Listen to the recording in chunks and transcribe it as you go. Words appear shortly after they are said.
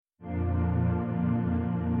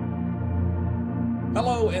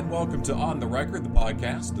Hello and welcome to On the Record, the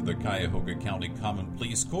podcast of the Cuyahoga County Common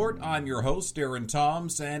Pleas Court. I'm your host, Darren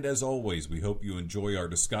Toms, and as always, we hope you enjoy our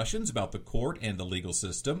discussions about the court and the legal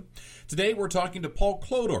system. Today, we're talking to Paul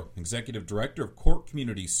Clodor, Executive Director of Court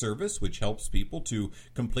Community Service, which helps people to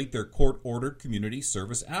complete their court-ordered community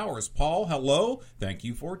service hours. Paul, hello. Thank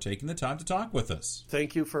you for taking the time to talk with us.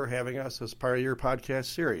 Thank you for having us as part of your podcast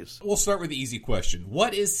series. We'll start with the easy question.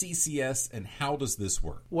 What is CCS and how does this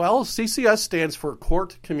work? Well, CCS stands for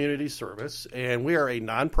Court Community Service, and we are a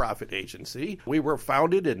nonprofit agency. We were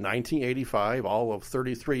founded in 1985, all of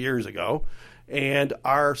 33 years ago, and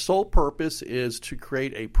our sole purpose is to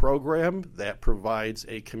create a program that provides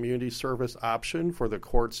a community service option for the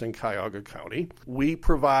courts in Cuyahoga County. We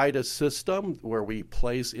provide a system where we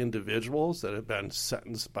place individuals that have been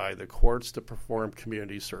sentenced by the courts to perform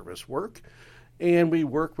community service work. And we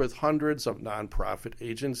work with hundreds of nonprofit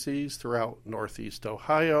agencies throughout Northeast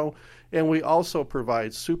Ohio. And we also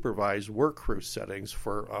provide supervised work crew settings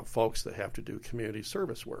for folks that have to do community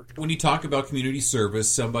service work. When you talk about community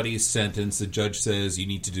service, somebody's sentenced, the judge says you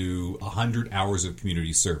need to do 100 hours of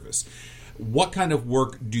community service. What kind of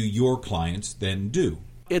work do your clients then do?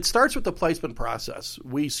 It starts with the placement process.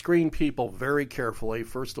 We screen people very carefully,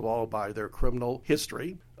 first of all, by their criminal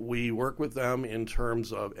history. We work with them in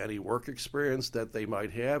terms of any work experience that they might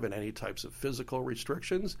have and any types of physical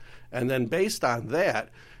restrictions. And then based on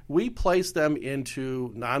that, we place them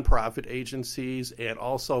into nonprofit agencies and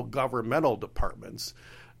also governmental departments.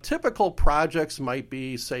 Typical projects might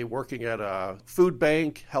be, say, working at a food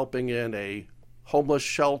bank, helping in a homeless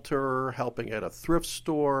shelter, helping at a thrift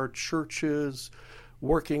store, churches,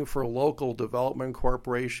 working for local development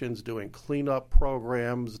corporations, doing cleanup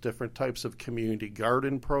programs, different types of community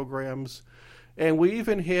garden programs. And we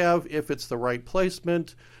even have, if it's the right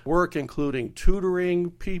placement, work including tutoring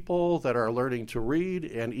people that are learning to read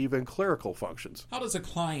and even clerical functions. How does a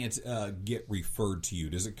client get referred to you?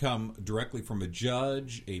 Does it come directly from a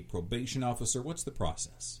judge, a probation officer? What's the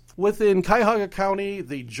process? Within Cuyahoga County,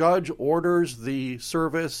 the judge orders the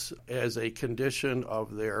service as a condition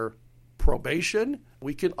of their probation.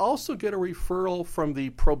 We can also get a referral from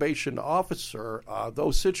the probation officer.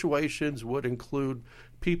 Those situations would include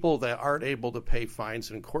people that aren't able to pay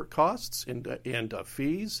fines and court costs and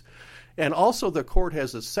fees. And also the court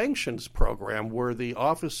has a sanctions program where the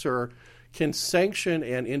officer can sanction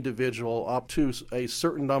an individual up to a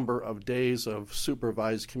certain number of days of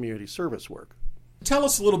supervised community service work. Tell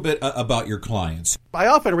us a little bit about your clients. I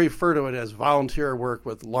often refer to it as volunteer work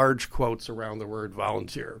with large quotes around the word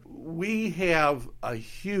volunteer. We have a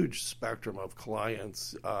huge spectrum of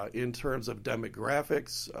clients in terms of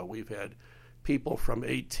demographics. We've had people from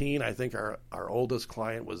 18. I think our oldest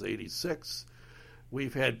client was 86.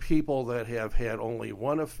 We've had people that have had only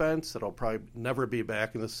one offense that'll probably never be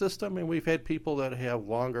back in the system, and we've had people that have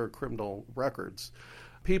longer criminal records.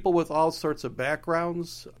 People with all sorts of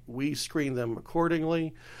backgrounds, we screen them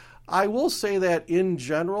accordingly. I will say that in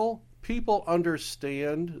general, people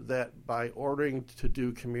understand that by ordering to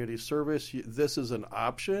do community service, this is an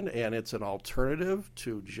option and it's an alternative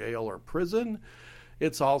to jail or prison.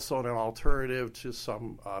 It's also an alternative to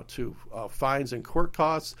some fines and court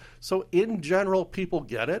costs. So in general, people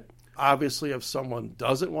get it. Obviously, if someone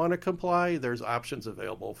doesn't want to comply, there's options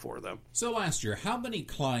available for them. So last year, how many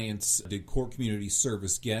clients did Court Community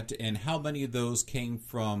Service get, and how many of those came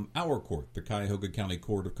from our court, the Cuyahoga County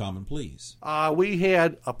Court of Common Pleas? We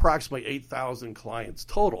had approximately 8,000 clients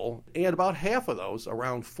total, and about half of those,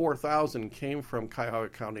 around 4,000, came from Cuyahoga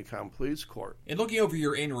County Common Pleas Court. In looking over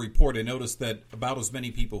your annual report, I noticed that about as many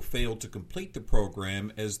people failed to complete the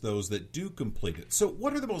program as those that do complete it. So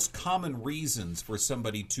what are the most common reasons for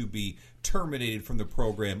somebody to be terminated from the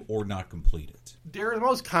program or not complete it? Darren, the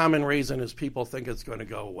most common reason is people think it's going to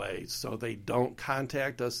go away, so they don't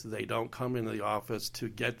contact us, they don't come into the office to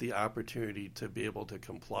get the opportunity to be able to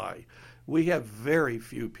comply. We have very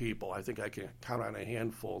few people, I think I can count on a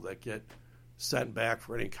handful, that get sent back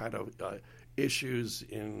for any kind of issues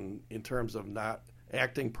in terms of not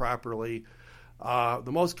acting properly.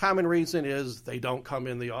 The most common reason is they don't come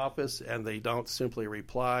in the office and they don't simply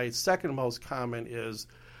reply. Second most common is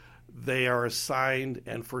they are assigned,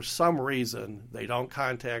 and for some reason, they don't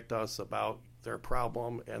contact us about their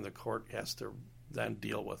problem, and the court has to then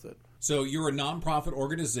deal with it. So you're a nonprofit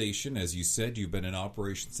organization. As you said, you've been in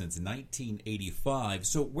operation since 1985.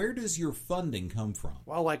 So where does your funding come from?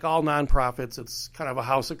 Well, like all nonprofits, it's kind of a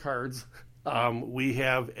house of cards. We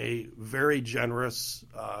have a very generous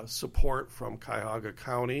support from Cuyahoga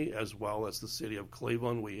County as well as the City of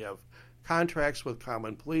Cleveland. We have contracts with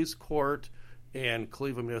Common Pleas Court and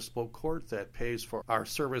Cleveland Municipal Court that pays for our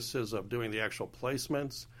services of doing the actual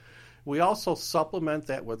placements. We also supplement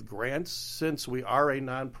that with grants. Since we are a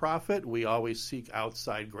nonprofit, we always seek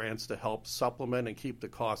outside grants to help supplement and keep the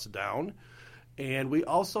costs down. And we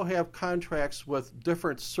also have contracts with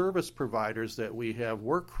different service providers that we have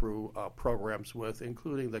work crew programs with,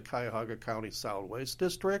 including the Cuyahoga County Solid Waste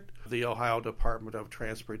District, the Ohio Department of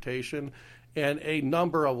Transportation, and a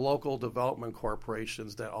number of local development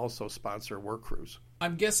corporations that also sponsor work crews.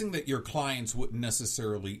 I'm guessing that your clients wouldn't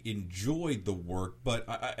necessarily enjoy the work, but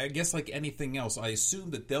I guess like anything else, I assume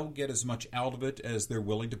that they'll get as much out of it as they're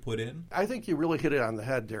willing to put in? I think you really hit it on the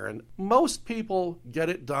head, Darren. Most people get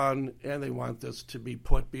it done, and they want this to be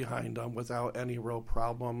put behind them without any real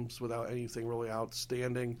problems, without anything really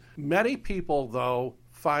outstanding. Many people, though,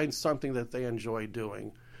 find something that they enjoy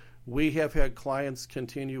doing. We have had clients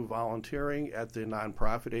continue volunteering at the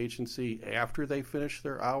nonprofit agency after they finish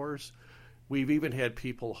their hours. We've even had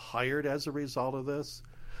people hired as a result of this.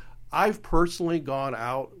 I've personally gone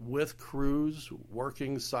out with crews,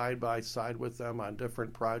 working side by side with them on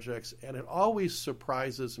different projects, and it always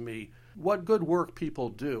surprises me what good work people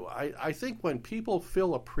do. I think when people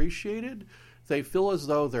feel appreciated, they feel as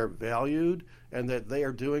though they're valued and that they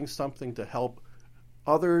are doing something to help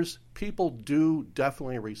others. People do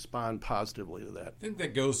definitely respond positively to that. I think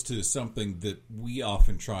that goes to something that we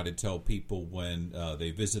often try to tell people when they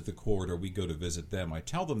visit the court or we go to visit them. I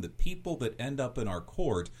tell them that people that end up in our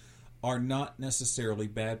court are not necessarily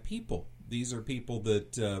bad people. These are people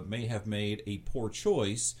that may have made a poor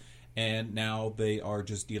choice, and now they are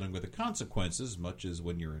just dealing with the consequences, much as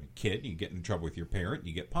when you're a kid, you get in trouble with your parent,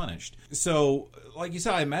 you get punished. So, like you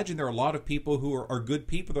said, I imagine there are a lot of people who are good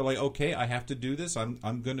people. They're like, okay, I have to do this. I'm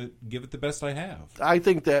going to give it the best I have. I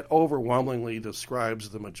think that overwhelmingly describes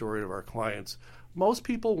the majority of our clients. Most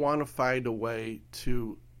people want to find a way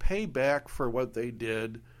to pay back for what they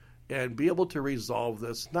did and be able to resolve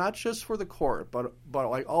this, not just for the court, but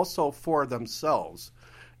like also for themselves.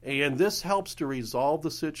 And this helps to resolve the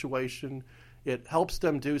situation. It helps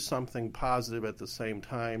them do something positive at the same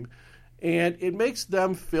time. And it makes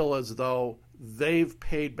them feel as though they've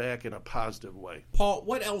paid back in a positive way. Paul,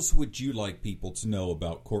 what else would you like people to know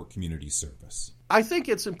about court community service? I think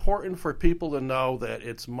it's important for people to know that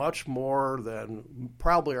it's much more than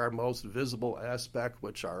probably our most visible aspect,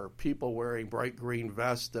 which are people wearing bright green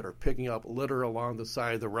vests that are picking up litter along the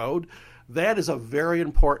side of the road. That is a very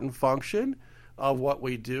important function of what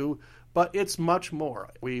we do, but it's much more.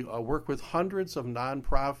 We work with hundreds of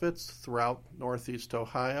nonprofits throughout Northeast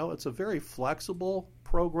Ohio. It's a very flexible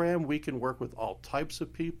program. We can work with all types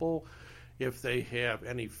of people. If they have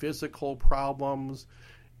any physical problems,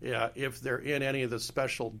 if they're in any of the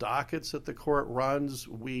special dockets that the court runs,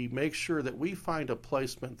 we make sure that we find a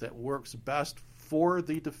placement that works best for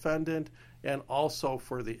the defendant and also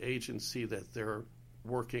for the agency that they're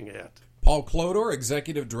working at. Paul Klodor,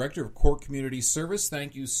 Executive Director of Court Community Service,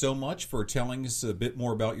 thank you so much for telling us a bit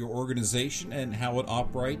more about your organization and how it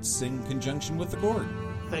operates in conjunction with the court.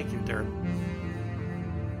 Thank you, Darren.